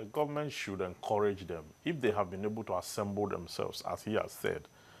 Yeah, government should encourage them if they have been able to assemble themselves, as he has said,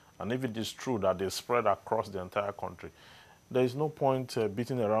 and if it is true that they spread across the entire country, there is no point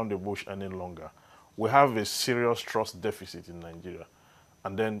beating around the bush any longer. We have a serious trust deficit in Nigeria,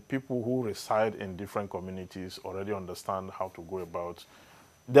 and then people who reside in different communities already understand how to go about.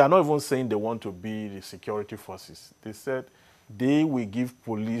 They are not even saying they want to be the security forces. They said they will give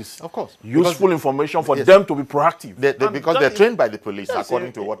police, of course, useful information for them to be proactive. Because they're trained by the police, yes,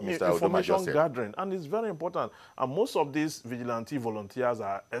 according to what Mr. Udoma just said. Information gathering, and it's very important. And most of these vigilante volunteers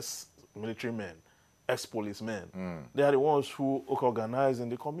are ex-military men, ex-policemen. They are the ones who organize in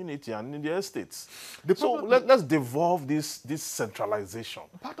the community and in the estates. So let's devolve this centralization.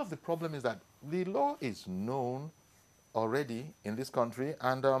 Part of the problem is that the law is known already in this country,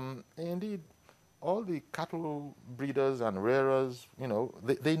 and indeed, all the cattle breeders and rearers, you know,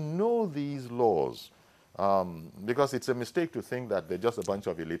 they know these laws because it's a mistake to think that they're just a bunch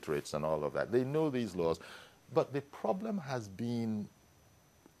of illiterates and all of that. They know these laws, but the problem has been,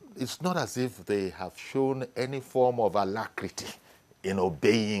 it's not as if they have shown any form of alacrity in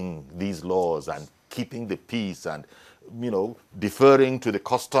obeying these laws and keeping the peace and, you know, deferring to the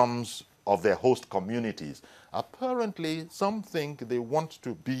customs of their host communities. Apparently, some think they want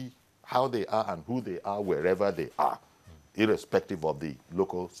to be how they are and who they are wherever they are, irrespective of the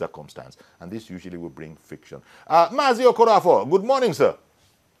local circumstance. And this usually will bring friction. Mazi Okorafo, good morning, sir.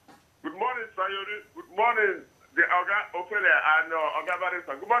 Good morning, sir. Good morning, the Oga Ophelia and Oga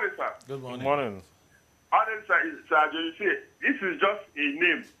Barista. Good morning, sir. Good morning. Good morning. Sir, you see, this is just a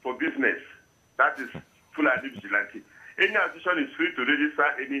name for business. That is Fulani Vigilante. Any association is free to register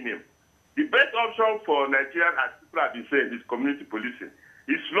any name. The best option for Nigerian, as people have been saying, is community policing.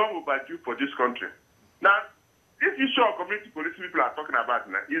 It's long overdue for this country. Now, this issue of community policing people are talking about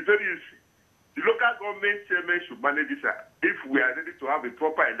now is very easy. The local government chairman should manage this if we are ready to have a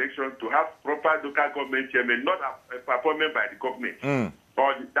proper election, to have proper local government chairman, not appointment by the government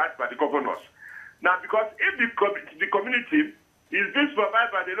or that by the governors. Now, because if the community is being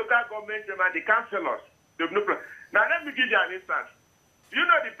supervised by the local government chairman, the councillors, they have no problem. Now, let me give you an instance. You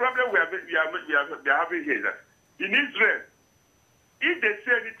know the problem we are having here is that in Israel, if they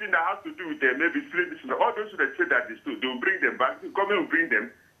say anything that has to do with them, maybe slavery, all those who they say that is true, they will bring them back. The government will bring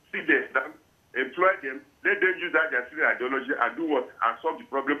them, sit them, employ them, let them use that their Syrian ideology and do what? And solve the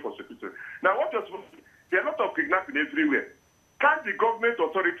problem for security. Now, what you're supposed to do, there are a lot of kidnapping everywhere. Can't the government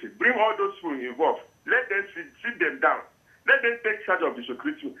authority bring all those who are involved, let them sit them down, let them take charge of the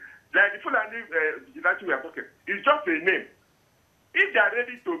security? Like the Fulani Vigilante we are talking, it's just a name. If they are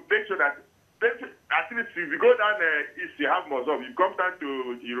ready to make sure that, at least if you go down east, you have Mozov. You come down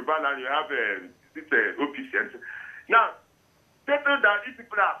to Yoruba land, you have this OPC. Now, people that these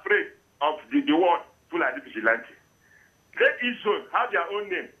people are afraid of the word Fulani Vigilante. Let each zone have their own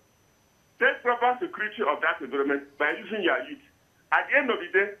name. Take proper security of that environment by using your youth. At the end of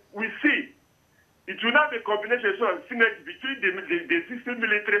the day, we see it will not be a combination of synergy between the existing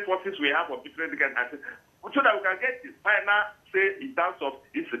military forces we have of different kinds, so that we can get the final say in terms of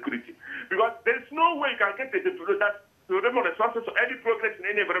insecurity. Because there is no way you can get the resources or any progress in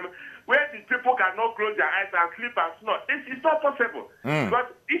any environment where the people cannot close their eyes and sleep and snore. It's not possible.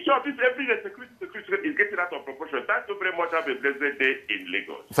 Because each of these every day security is getting out of proportion. Thank you very much. Have a blessed day in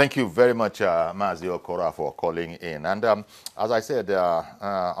Lagos. Thank you very much, Mazi Okora, for calling in. And as I said,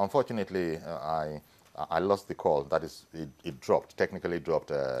 unfortunately, I lost the call. That is, it dropped, technically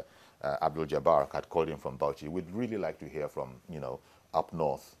dropped. Abdul Jabbar had called in from Bauchi. We'd really like to hear from, you know, up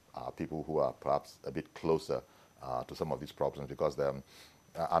north, people who are perhaps a bit closer to some of these problems, because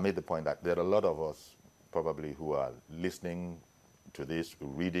I made the point that there are a lot of us probably who are listening to this,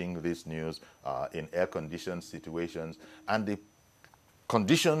 reading this news in air-conditioned situations, and the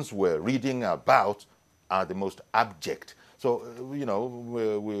conditions we're reading about are the most abject. So, you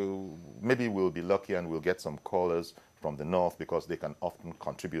know, maybe we'll be lucky and we'll get some callers from the north, because they can often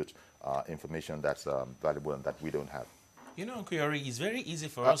contribute information that's valuable and that we don't have. You know, Kuyori, it's very easy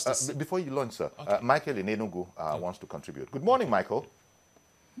for us to... Before you launch, sir, okay. Michael in Enugu wants to contribute. Good morning, Michael.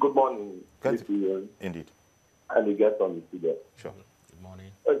 Good morning. Indeed. And the guest on the studio. Sure. Good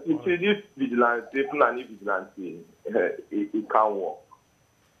morning. You see, this vigilante, Fulani Vigilante, it can't work.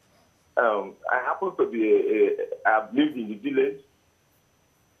 I happen to be I've lived in the village.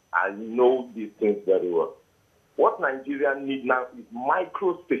 I know these things very well. What Nigeria need now is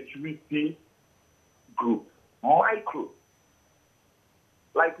micro-security groups. Micro.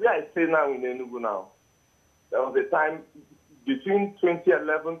 Like where I say now in Enugu now, there was a time between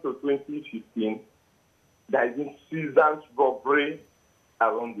 2011 to 2015, there has been incessant robbery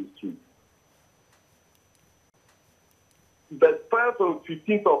around the street. The 12th to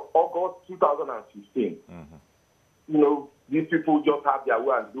 15th of August 2015, these people just have their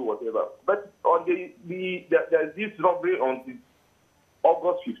way and do whatever. But on there's this robbery on the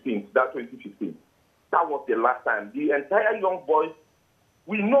August 15th, that 2015. That was the last time. The entire young boys,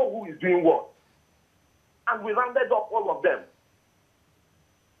 we know who is doing what. And we rounded up all of them.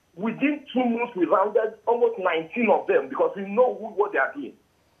 Within 2 months, we rounded almost 19 of them because we know what they are doing.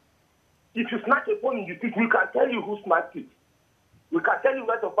 If you snatch a phone in the street, we can tell you who snatched it. We can tell you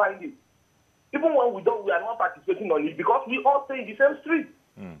where to find it. Even when we don't, we are not participating on it because we all stay in the same street.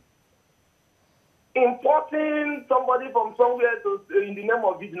 Importing somebody from somewhere in the name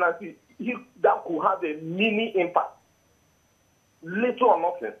of vigilance, that could have a mini impact. Little or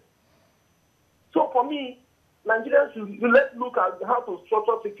nothing. So for me, Nigerians let's look at how to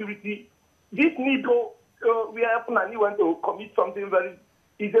structure security. This Nido, where Fulani went to commit something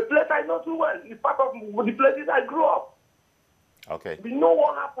is a place I know too well. It's part of the places I grew up. Okay. We know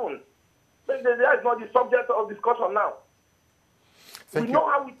what happened. That is not the subject of discussion now. We know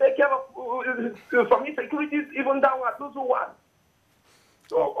how we take care of some insecurities, even down at 221.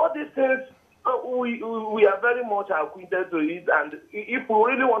 So all these things, we are very much acquainted to it. And if we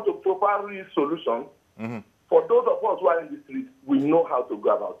really want to profile real solutions, for those of us who are in the street, we know how to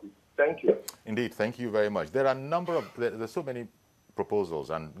go about it. Thank you. Indeed, thank you very much. There are a number of, there's so many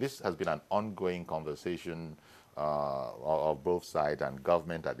proposals, and this has been an ongoing conversation of both sides and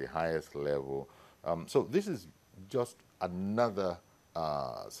government at the highest level. So this is just another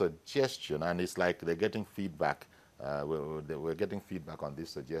suggestion, and it's like they're getting feedback. We're getting feedback on this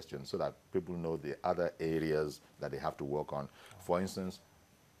suggestion so that people know the other areas that they have to work on. For instance,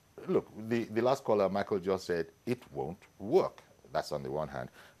 look, the last caller, Michael, just said it won't work. That's on the one hand.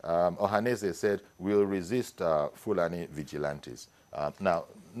 Ohaneze said, we'll resist Fulani vigilantes. Now,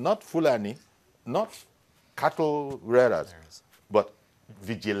 not Fulani, not cattle rearers, but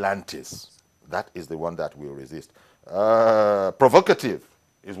vigilantes. That is the one that we'll resist. Provocative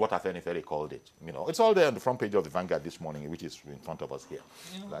is what Afenifere called it. It's all there on the front page of the Vanguard this morning, which is in front of us here.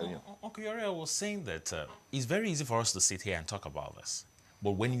 Uncle Yori was saying that it's very easy for us to sit here and talk about this.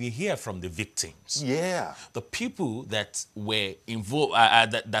 But when we hear from the victims, the people that were involved,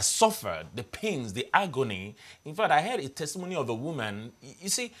 that suffered the pains, the agony. In fact, I heard a testimony of a woman. You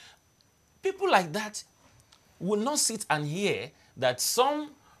see, people like that will not sit and hear that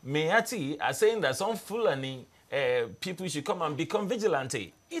some Miyetti are saying that some Fulani people should come and become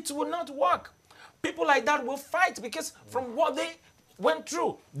vigilante. It will not work. People like that will fight because from what they went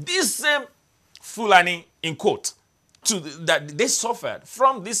through, this same Fulani, in quote, that they suffered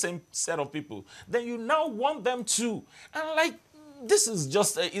from this same set of people, then you now want them to. And this is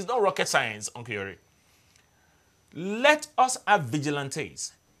just, it's not rocket science, Uncle Yori. Let us have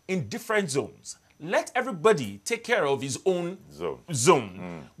vigilantes in different zones. Let everybody take care of his own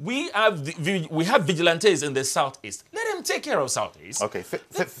zone. We have vigilantes in the southeast. Let them take care of southeast. Okay,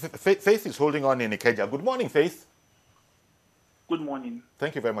 Faith is holding on in Ikeja. Good morning, Faith. Good morning.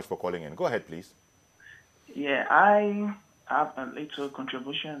 Thank you very much for calling in. Go ahead, please. Yeah, I have a little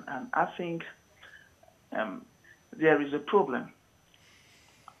contribution, and I think there is a problem.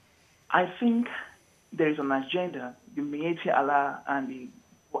 I think there is an agenda, the Miyetti Allah and the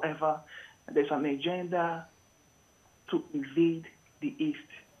whatever. There's an agenda to invade the East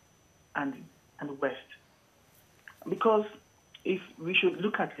and the West. Because if we should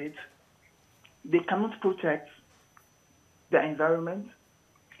look at it, they cannot protect the environment.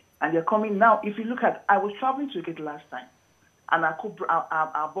 And they're coming now. If you look at, I was traveling to Ikeja last time, and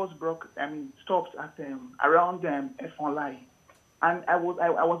our bus stopped at around F1 and I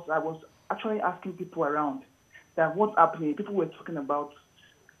was actually asking people around that what's happening. People were talking about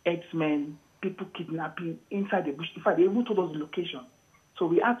X-men, people kidnapping inside the bush. In fact, they even told us the location. So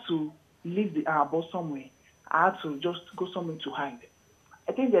we had to leave our bus somewhere. I had to just go somewhere to hide.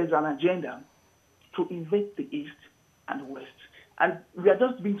 I think there's an agenda to invade the East and the West. And we are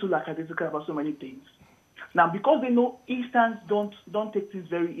just being too lackadaisical about so many things. Now, because they know Easterns don't take things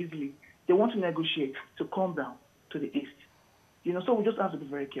very easily, they want to negotiate to come down to the East. So we just have to be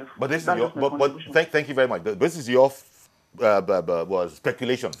very careful. But this is your, thank you very much. This is your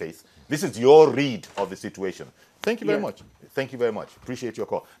speculation, Faith. This is your read of the situation. Thank you very much. Thank you very much. Appreciate your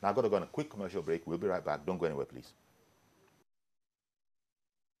call. Now, I've got to go on a quick commercial break. We'll be right back. Don't go anywhere, please.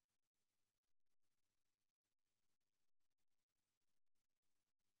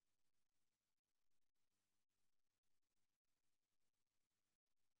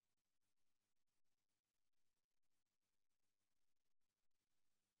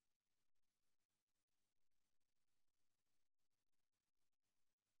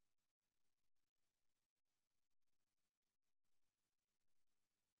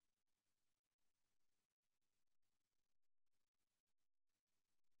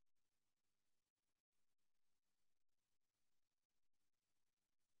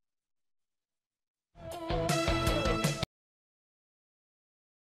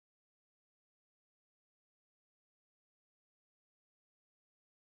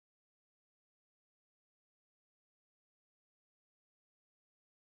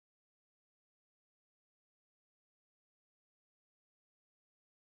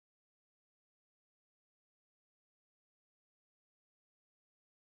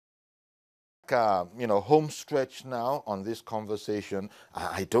 home stretch now on this conversation.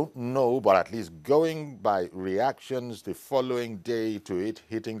 I don't know, but at least going by reactions the following day to it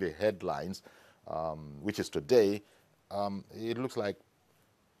hitting the headlines, which is today, it looks like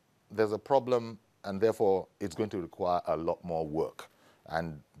there's a problem, and therefore it's going to require a lot more work.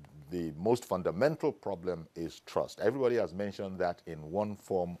 And the most fundamental problem is trust. Everybody has mentioned that in one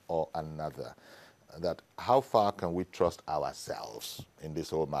form or another, that how far can we trust ourselves in this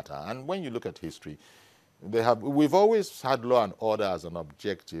whole matter? And when you look at history, we've always had law and order as an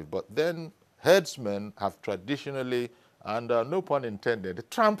objective, but then herdsmen have traditionally, and no pun intended,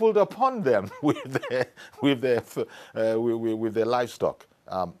 trampled upon them with their livestock.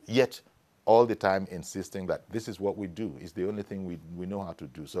 Yet all the time insisting that this is what we do, is the only thing we know how to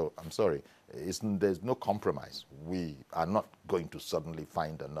do. So I'm sorry, there's no compromise. We are not going to suddenly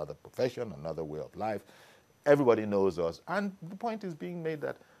find another profession, another way of life. Everybody knows us. And the point is being made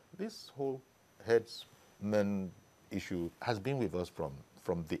that this whole herdsman issue has been with us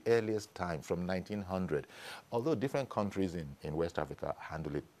from the earliest time, from 1900. Although different countries in West Africa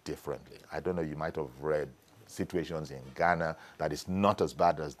handle it differently. I don't know, you might have read situations in Ghana that is not as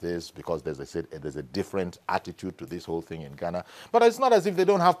bad as this, because there's a different attitude to this whole thing in Ghana. But it's not as if they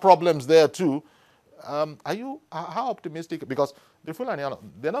don't have problems there too. How optimistic? Because the Fulani,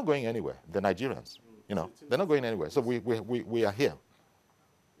 they're not going anywhere. The Nigerians, they're not going anywhere. So we are here.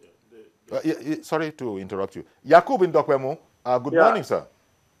 Sorry to interrupt you. Yakub in Dokwemo, good morning, sir.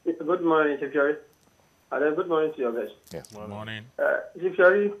 Good morning, Chief Yori. And good morning to your guests. Yes. Good morning. Chief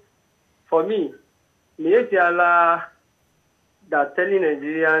Yori, for me, Miyetti Allah, that telling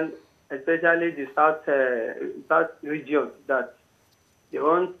Nigerians, especially the south region, that they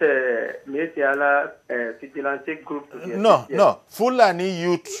want Miyetti Allah vigilante group. No, Fulani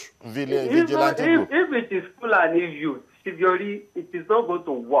Youth Vigilante group. If it is Fulani Youth, Chief Yori, it is not going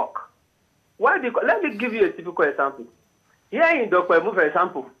to work. Why? Because let me give you a typical example. Here in Dokwemu, for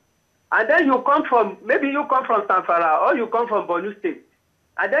example, and then maybe you come from Sanfara or you come from Borno State,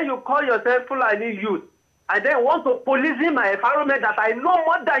 and then you call yourself Fulani Youth, and then want to police in my environment that I know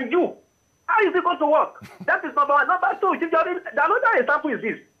more than you. How is it going to work? That is number one. Number two, another example is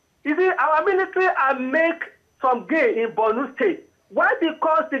this. You see, our military make some gain in Borno State. Why?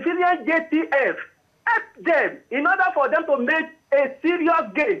 Because civilian JTF asked them in order for them to make a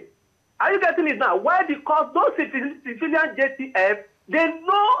serious gain. Are you getting it now? Why? Because those civilian JTF, they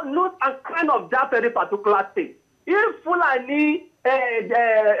know and kind of that very particular thing. If Fulani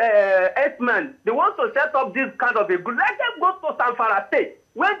X-Men, they want to set up this kind of a group, let them go to Sanfara State,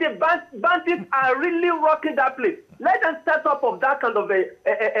 where the bandits are really rocking that place. Let them set up of that kind of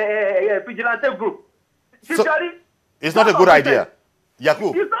a vigilante group. So, it's not a good idea.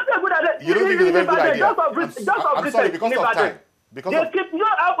 Yakub, it's not a good idea. You don't think it's a very good idea? I'm sorry, because of time.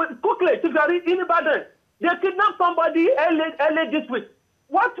 Quickly, in Ibadan, they kidnapped somebody early this week.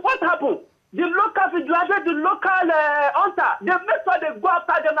 What happened? The local vigilante, the local hunter, they make sure they go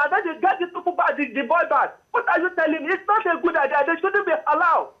after them and then they get the people back, the boy back. What are you telling me? It's not a good idea. They shouldn't be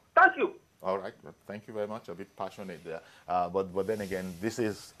allowed. Thank you. All right. Well, thank you very much. A bit passionate there. But then again, this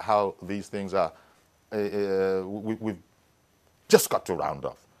is how these things are. We've just got to round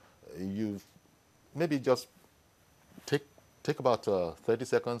off. You maybe just take about 30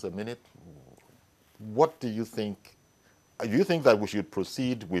 seconds, a minute. What do you think? Do you think that we should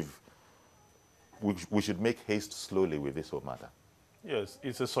proceed with, we should make haste slowly with this whole matter? Yes,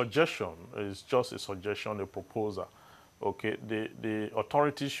 it's a suggestion. It's just a suggestion, a proposal. Okay, the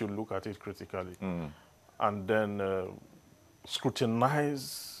authorities should look at it critically and then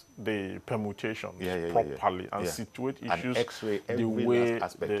scrutinize the permutations properly and situate issues the way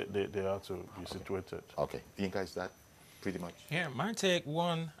they are to be situated. Okay, Yinka, is that pretty much? Yeah, my take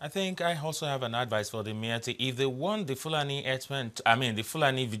one, I think I also have an advice for the Miyetti. If they want the Fulani the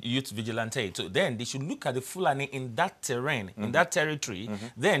Fulani Youth Vigilante, then they should look at the Fulani in that terrain, in that territory.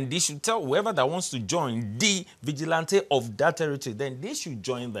 Then they should tell whoever that wants to join the vigilante of that territory, then they should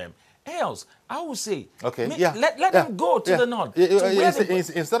join them. Else, I would say, let them go to the north.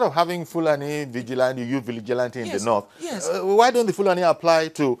 Instead of having Fulani Vigilante, Youth Vigilante in the north, why don't the Fulani apply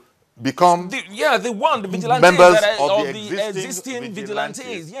to become the vigilantes members of the existing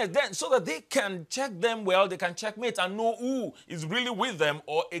vigilantes. Yes, then so that they can check them well, they can checkmate and know who is really with them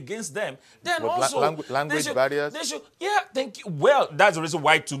or against them. Then also language barriers. They should, thank you. Well, that's the reason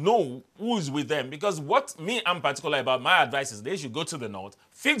why to know who is with them. Because what I'm particular about, my advice is they should go to the north,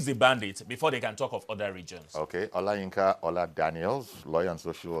 fix the bandits before they can talk of other regions. Okay, Ola Yinka, Ola Daniels, lawyer and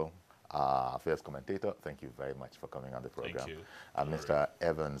social affairs commentator, thank you very much for coming on the program. Thank you. And Mr.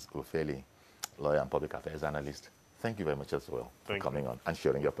 Evans Ufeli, lawyer and public affairs analyst, Thank you very much as well for Thank coming on and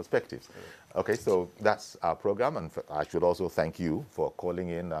sharing your perspectives. Okay, so that's our program, and I should also thank you for calling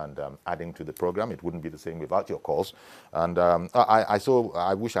in and adding to the program. It wouldn't be the same without your calls. And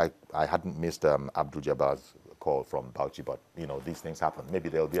I wish I hadn't missed Abdul Jabbar's call from Bauchi, but you know, these things happen. Maybe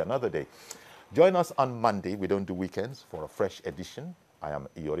there'll be another day. Join us on Monday. We don't do weekends, for a fresh edition. I am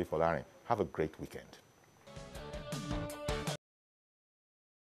Iyori Folari. Have a great weekend.